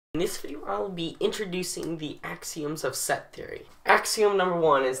this video, I'll be introducing the axioms of set theory. Axiom number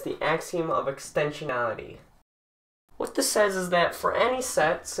 1 is the axiom of extensionality. What this says is that for any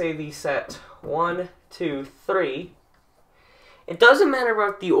set, say the set 1, 2, 3, it doesn't matter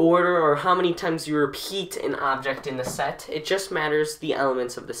about the order or how many times you repeat an object in the set, it just matters the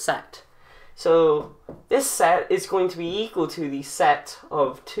elements of the set. So this set is going to be equal to the set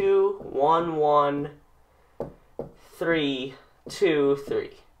of 2, 1, 1, 3, 2, 3.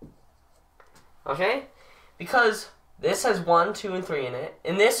 Okay? Because this has 1, 2, and 3 in it,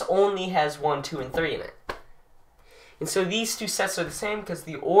 and this only has 1, 2, and 3 in it. And so these two sets are the same because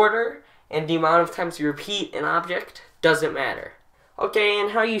the order and the amount of times you repeat an object doesn't matter. Okay,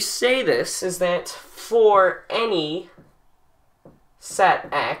 and how you say this is that for any set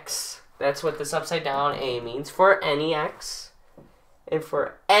x, that's what this upside down A means, for any x, and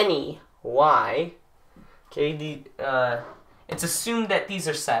for any y, okay, it's assumed that these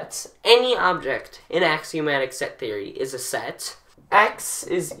are sets. Any object in axiomatic set theory is a set. X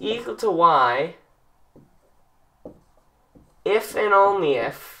is equal to y if and only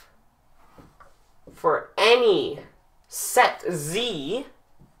if for any set z,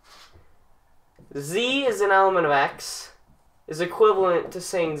 z is an element of x, is equivalent to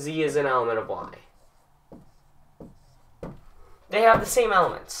saying z is an element of y. They have the same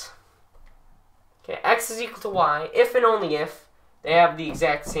elements. Okay, x is equal to y if and only if they have the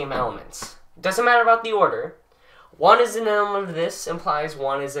exact same elements. It doesn't matter about the order. 1 is an element of this, implies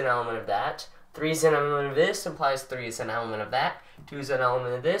 1 is an element of that. 3 is an element of this, implies 3 is an element of that. 2 is an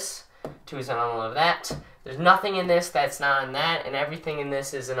element of this, 2 is an element of that. There's nothing in this that's not in that, and everything in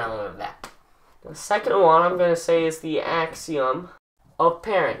this is an element of that. The second one I'm going to say is the Axiom of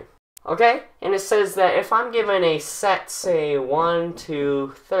Parent. Okay? And it says that if I'm given a set, say 1,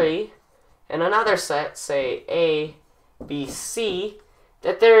 2, 3, and another set, say A, B, C,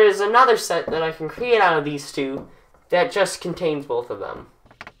 that there is another set that I can create out of these two that just contains both of them.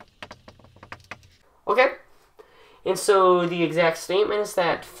 Okay? And so the exact statement is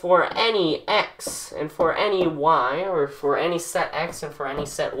that for any x and for any y, or for any set x and for any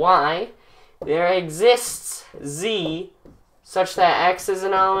set y, there exists z such that x is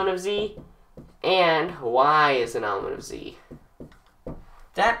an element of z and y is an element of z.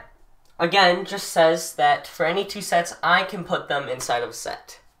 That, again, just says that for any two sets, I can put them inside of a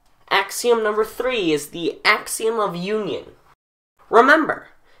set. Axiom number 3 is the axiom of union. Remember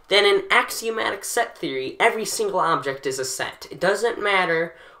that in axiomatic set theory, every single object is a set. It doesn't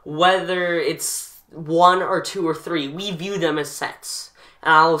matter whether it's 1 or 2 or 3. We view them as sets.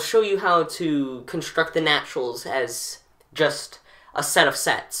 And I'll show you how to construct the naturals as just a set of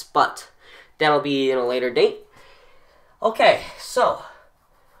sets, but that'll be in a later date. Okay, so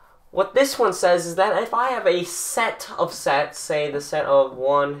what this one says is that if I have a set of sets, say the set of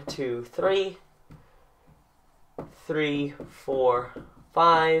 1, 2, 3, 3, 4,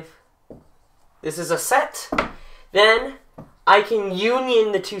 5, this is a set, then I can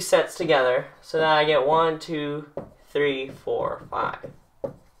union the two sets together so that I get 1, 2, 3, 4, 5.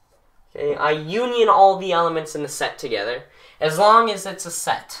 Okay, I union all the elements in the set together as long as it's a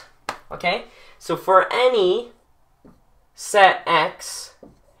set. Okay, so for any set x,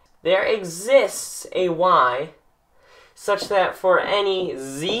 there exists a y such that for any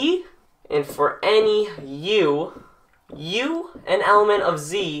z and for any u, an element of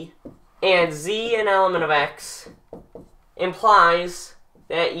z, and z an element of x, implies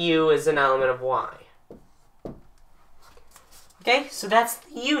that u is an element of y. Okay, so that's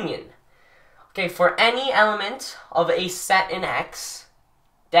the union. Okay, for any element of a set in x,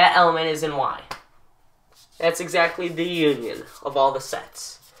 that element is in y. That's exactly the union of all the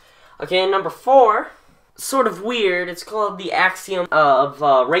sets. Okay, and number 4, sort of weird, it's called the Axiom of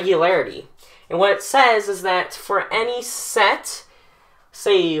Regularity. And what it says is that for any set,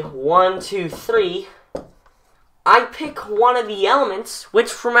 say 1, 2, 3, I pick one of the elements,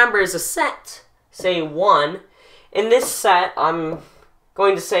 which remember is a set, say 1. In this set, I'm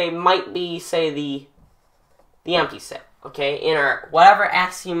going to say might be, say, the empty set, okay? In our whatever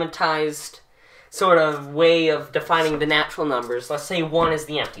axiomatized sort of way of defining the natural numbers, let's say 1 is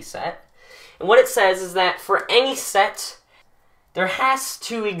the empty set. And what it says is that for any set, there has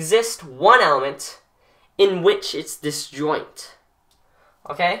to exist one element in which it's disjoint.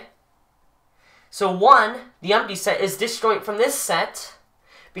 Okay? So 1, the empty set, is disjoint from this set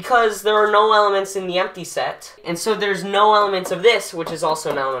because there are no elements in the empty set, and so there's no elements of this, which is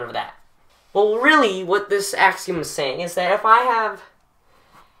also an element of that. Well, really, what this axiom is saying is that if I have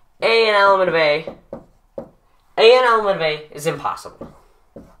A an element of A an element of A is impossible.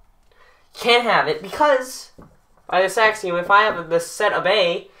 Can't have it because, by this axiom, if I have the set of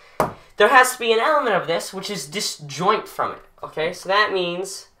A, there has to be an element of this which is disjoint from it. Okay, so that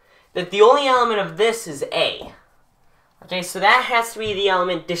means that the only element of this is A. Okay, so that has to be the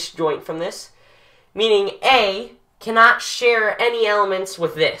element disjoint from this, meaning A cannot share any elements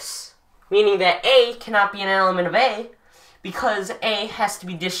with this, meaning that A cannot be an element of A because A has to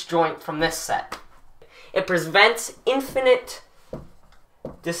be disjoint from this set. It prevents infinite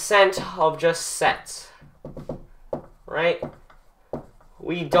descent of just sets, right?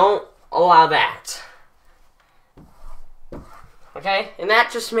 We don't allow that. Okay? And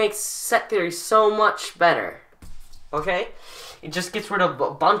that just makes set theory so much better. Okay? It just gets rid of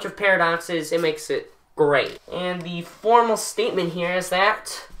a bunch of paradoxes. It makes it great. And the formal statement here is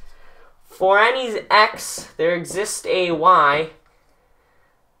that for any x, there exists a y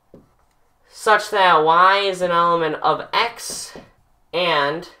such that y is an element of x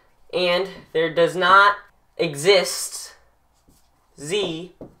and there does not exist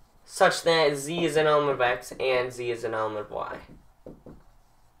z such that z is an element of x and z is an element of y.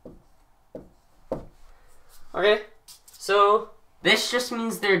 Okay, so this just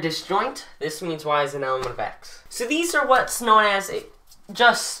means they're disjoint. This means y is an element of x. So these are what's known as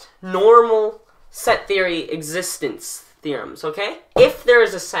just normal set theory existence theorems, okay? If there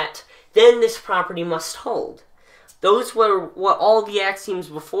is a set, then this property must hold. Those were what all the axioms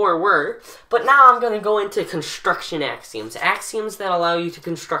before were, but now I'm going to go into construction axioms. Axioms that allow you to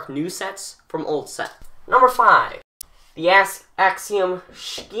construct new sets from old sets. Number 5, the axiom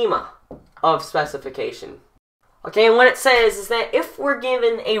schema of specification. Okay, and what it says is that if we're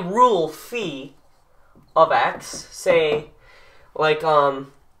given a rule phi of x, say, like,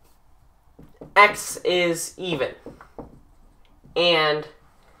 x is even, and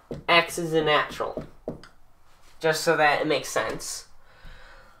x is a natural, just so that it makes sense.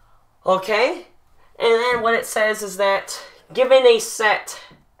 Okay? And then what it says is that given a set,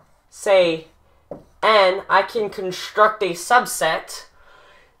 say, n, I can construct a subset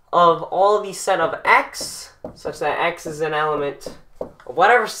of all the set of x, such that x is an element of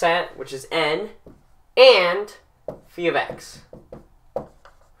whatever set, which is n, and phi of x.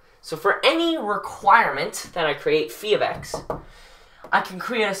 So for any requirement that I create phi of x, I can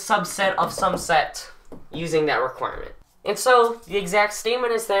create a subset of some set using that requirement. And so the exact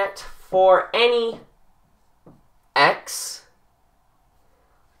statement is that for any x,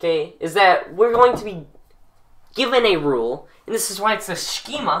 okay, is that we're going to be given a rule, and this is why it's a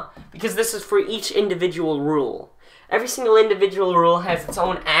schema, because this is for each individual rule. Every single individual rule has its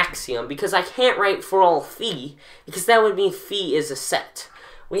own axiom, because I can't write for all phi, because that would mean phi is a set.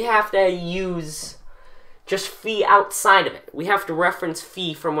 We have to use just phi outside of it. We have to reference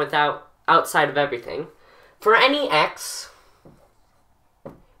phi from outside of everything. For any x,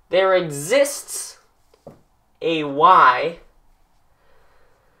 there exists a y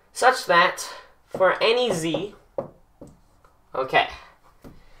such that for any z, okay,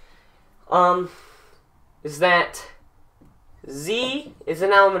 is that z is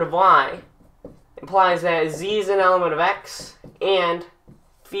an element of y, implies that z is an element of x, and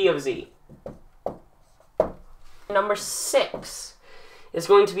phi of z. Number 6 is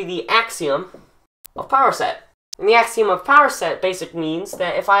going to be the axiom of power set. And the axiom of power set basically means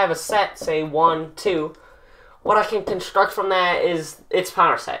that if I have a set, say 1, 2, what I can construct from that is its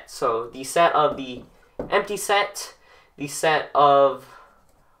power set. So the set of the empty set, the set of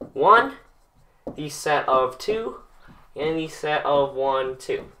 1, the set of 2, and the set of 1,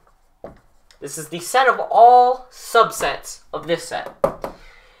 2. This is the set of all subsets of this set.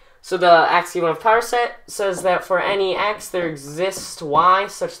 So the axiom of power set says that for any x there exists y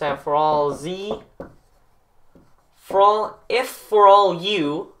such that for all z, for all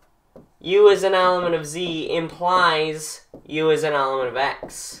u is an element of z implies u is an element of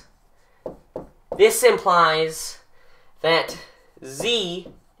x. This implies that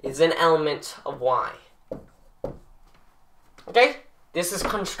z is an element of y. Okay? This is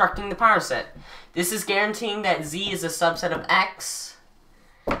constructing the power set. This is guaranteeing that z is a subset of x.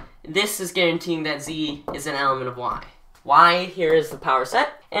 This is guaranteeing that z is an element of y. Y here is the power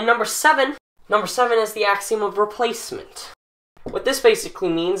set. And number 7 is the axiom of replacement. What this basically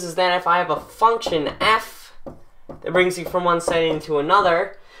means is that if I have a function f that brings you from one set into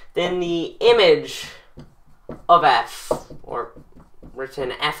another, then the image of f, or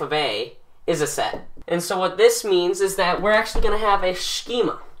written f of a, is a set. And so what this means is that we're actually going to have a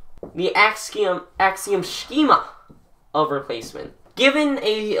schema. The axiom schema of replacement. Given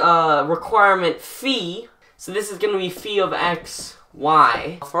a requirement phi, so this is going to be phi of x,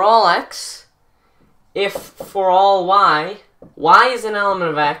 y. For all x, if for all y is an element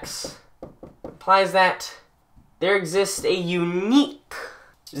of x, implies that there exists a unique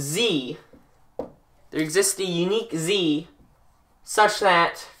Z, there exists a unique Z such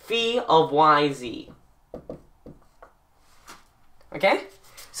that phi of yz. Okay?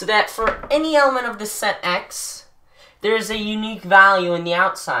 So that for any element of this set X, there is a unique value in the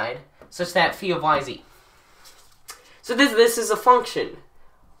outside such that phi of yz. So this is a function.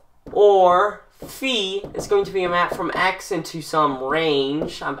 Or phi is going to be a map from X into some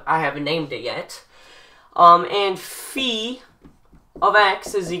range. I haven't named it yet. And phi of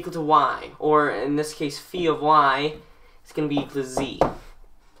X is equal to Y. Or in this case, phi of Y is going to be equal to Z.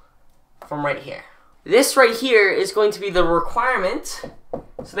 From right here. This right here is going to be the requirement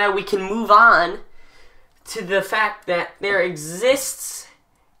so that we can move on to the fact that there exists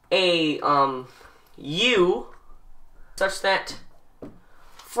a U such that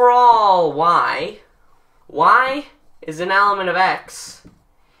for all y is an element of X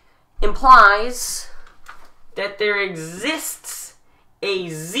implies that there exists a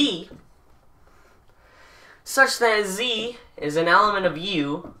Z such that Z is an element of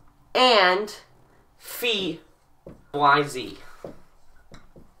U and phi yz.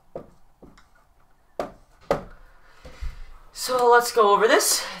 So let's go over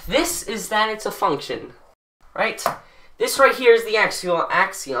this. This is that it's a function, right? This right here is the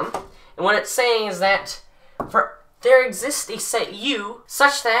axiom, and what it's saying is that there exists a set U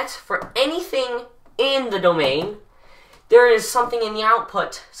such that for anything in the domain, there is something in the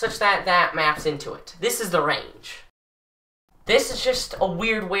output such that that maps into it. This is the range. This is just a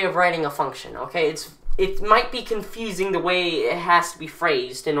weird way of writing a function, okay? It might be confusing the way it has to be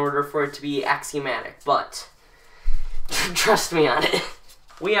phrased in order for it to be axiomatic, but trust me on it.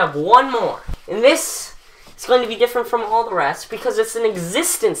 We have one more, and this is going to be different from all the rest because it's an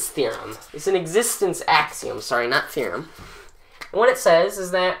existence theorem. It's an existence axiom, sorry, not theorem. And what it says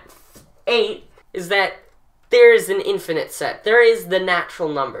is that 8 is that there is an infinite set. There is the natural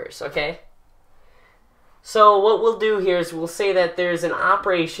numbers, okay? So what we'll do here is we'll say that there's an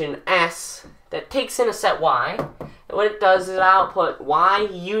operation S that takes in a set Y, and what it does is output Y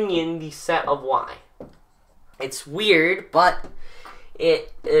union the set of Y. It's weird, but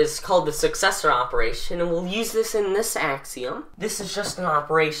it is called the successor operation, and we'll use this in this axiom. This is just an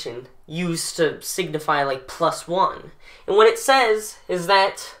operation used to signify like +1. And what it says is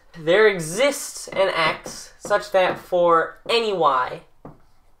that there exists an X such that for any Y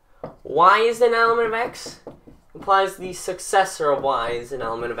is an element of X, implies the successor of Y is an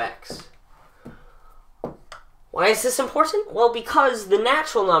element of X. Why is this important? Well, because the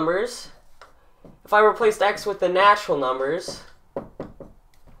natural numbers, if I replaced X with the natural numbers,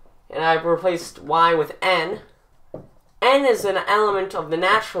 and I replaced Y with N is an element of the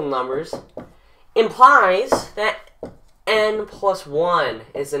natural numbers, implies that N plus 1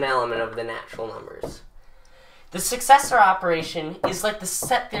 is an element of the natural numbers. The successor operation is like the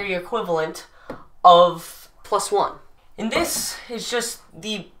set theory equivalent of +1. And this is just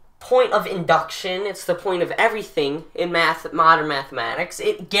the point of induction. It's the point of everything in modern mathematics.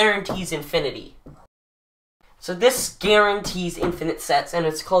 It guarantees infinity. So this guarantees infinite sets, and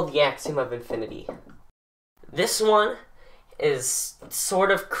it's called the Axiom of Infinity. This one is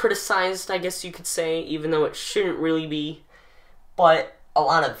sort of criticized, I guess you could say, even though it shouldn't really be. But a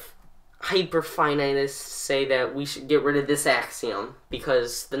lot of hyperfinitists say that we should get rid of this axiom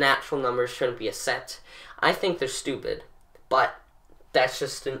because the natural numbers shouldn't be a set. I think they're stupid, but that's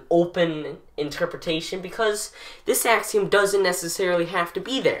just an open interpretation because this axiom doesn't necessarily have to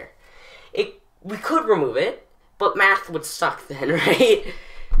be there. We could remove it, but math would suck then, right?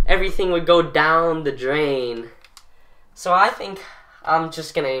 Everything would go down the drain. So I think I'm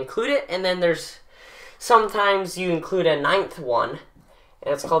just going to include it, and then there's sometimes you include a 9th one,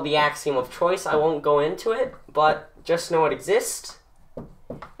 and it's called the Axiom of Choice. I won't go into it, but just know it exists.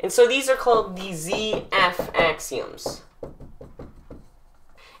 And so these are called the ZF axioms.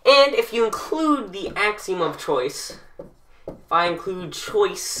 And if you include the Axiom of Choice, if I include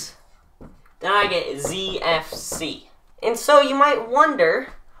choice, then I get ZFC. And so you might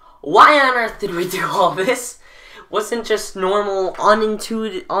wonder, why on earth did we do all this? Wasn't just normal,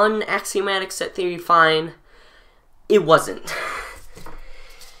 unintuitive, unaxiomatic set theory fine? It wasn't.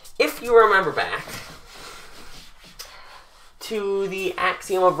 If you remember back to the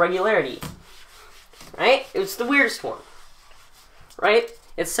Axiom of Regularity, right? It was the weirdest one, right?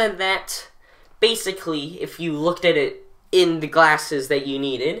 It said that basically, if you looked at it in the glasses that you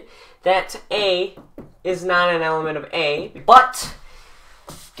needed, that A is not an element of A, but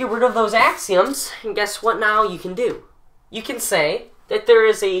get rid of those axioms, and guess what now you can do? You can say that there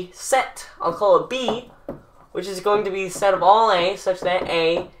is a set, I'll call it B, which is going to be the set of all A, such that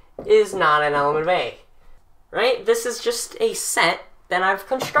A is not an element of A. Right? This is just a set than I've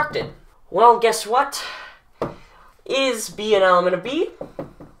constructed. Well, guess what? Is B an element of B?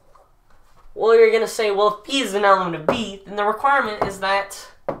 Well, you're going to say, well, if B is an element of B, then the requirement is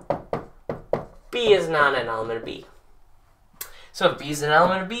that B is not an element of B. So if B is an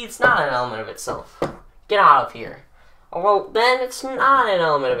element of B, it's not an element of itself. Get out of here. Well, then it's not an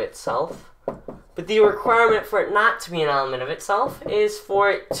element of itself. But the requirement for it not to be an element of itself is for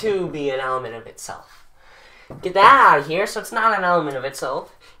it to be an element of itself. Get that out of here. So it's not an element of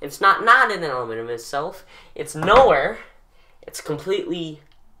itself. It's not an element of itself. It's nowhere. It's completely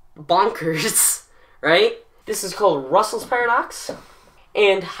bonkers, right? This is called Russell's Paradox.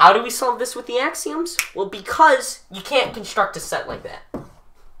 And how do we solve this with the axioms? Well, because you can't construct a set like that.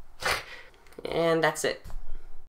 And that's it.